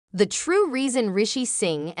The true reason Rishi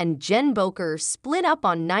Singh and Jen Boecher split up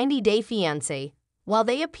on 90 Day Fiancé. While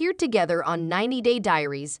they appeared together on 90 Day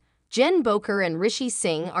Diaries, Jen Boecher and Rishi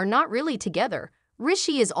Singh are not really together.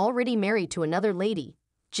 Rishi is already married to another lady.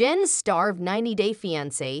 Jen starred 90 Day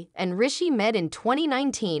Fiancé, and Rishi met in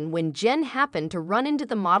 2019 when Jen happened to run into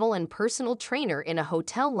the model and personal trainer in a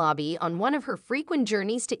hotel lobby on one of her frequent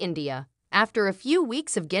journeys to India. After a few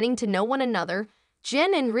weeks of getting to know one another,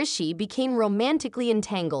 Jen and Rishi became romantically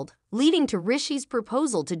entangled, leading to Rishi's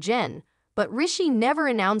proposal to Jen, but Rishi never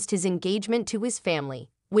announced his engagement to his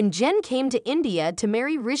family. When Jen came to India to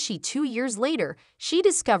marry Rishi 2 years later, she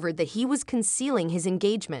discovered that he was concealing his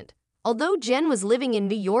engagement. Although Jen was living in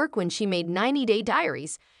New York when she made 90 Day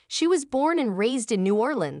Diaries, she was born and raised in New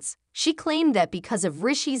Orleans. She claimed that because of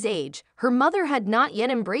Rishi's age, her mother had not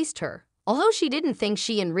yet embraced her. Although she didn't think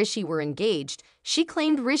she and Rishi were engaged, she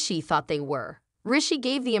claimed Rishi thought they were. Rishi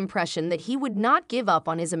gave the impression that he would not give up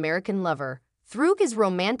on his American lover. Through his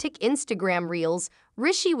romantic Instagram reels,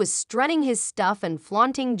 Rishi was strutting his stuff and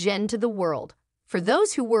flaunting Jen to the world. For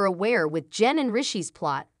those who were aware with Jen and Rishi's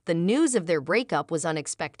plot, the news of their breakup was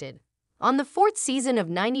unexpected. On the 4th season of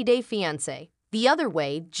 90 Day Fiancé, the other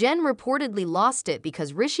way, Jen reportedly lost it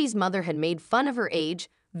because Rishi's mother had made fun of her age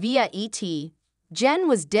via ET. Jen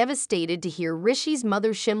was devastated to hear Rishi's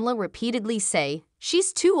mother Shimla repeatedly say,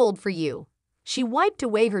 "She's too old for you." She wiped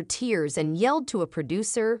away her tears and yelled to a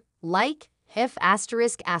producer, "Like, if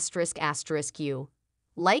you.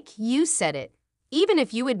 Like, you said it. Even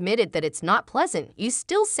if you admitted that it's not pleasant, you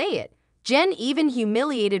still say it." Jen even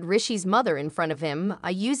humiliated Rishi's mother in front of him,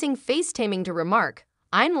 using face-taming to remark,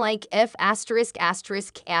 "I'm like if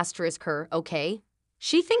her, okay?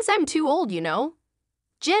 She thinks I'm too old, you know?"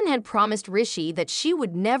 Jen had promised Rishi that she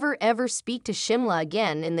would never ever speak to Shimla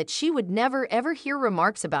again and that she would never ever hear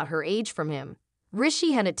remarks about her age from him.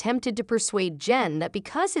 Rishi had attempted to persuade Jen that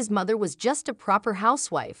because his mother was just a proper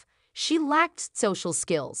housewife, she lacked social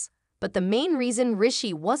skills. But the main reason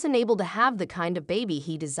Rishi wasn't able to have the kind of baby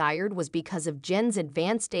he desired was because of Jen's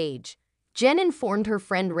advanced age. Jen informed her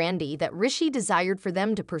friend Randy that Rishi desired for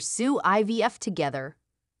them to pursue IVF together.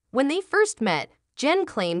 When they first met, Jen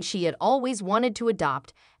claimed she had always wanted to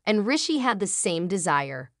adopt, and Rishi had the same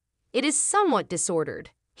desire. It is somewhat disordered.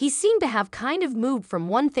 He seemed to have kind of moved from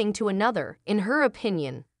one thing to another, in her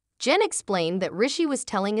opinion. Jen explained that Rishi was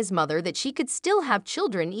telling his mother that she could still have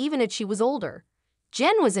children even if she was older.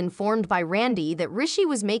 Jen was informed by Randy that Rishi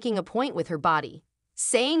was making a point with her body.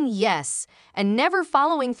 Saying yes and never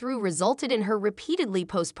following through resulted in her repeatedly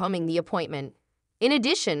postponing the appointment. In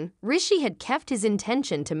addition, Rishi had kept his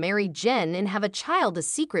intention to marry Jen and have a child a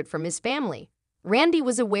secret from his family. Randy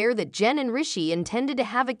was aware that Jen and Rishi intended to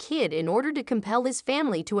have a kid in order to compel his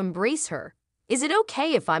family to embrace her. "Is it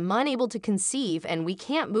okay if I'm unable to conceive and we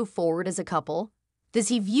can't move forward as a couple? Does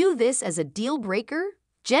he view this as a deal breaker?"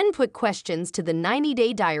 Jen put questions to the 90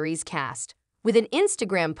 Day Diaries cast. With an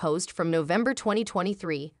Instagram post from November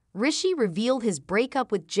 2023, Rishi revealed his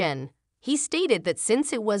breakup with Jen. He stated that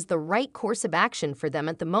since it was the right course of action for them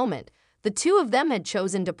at the moment, the two of them had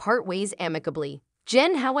chosen to part ways amicably.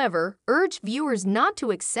 Jen, however, urged viewers not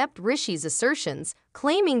to accept Rishi's assertions,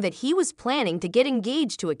 claiming that he was planning to get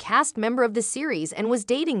engaged to a cast member of the series and was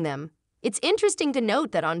dating them. It's interesting to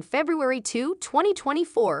note that on February 2,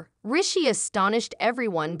 2024, Rishi astonished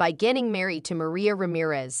everyone by getting married to Maria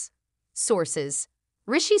Ramirez. Sources: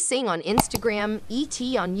 Rishi Singh on Instagram,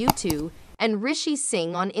 ET on YouTube, and Rishi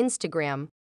Singh on Instagram.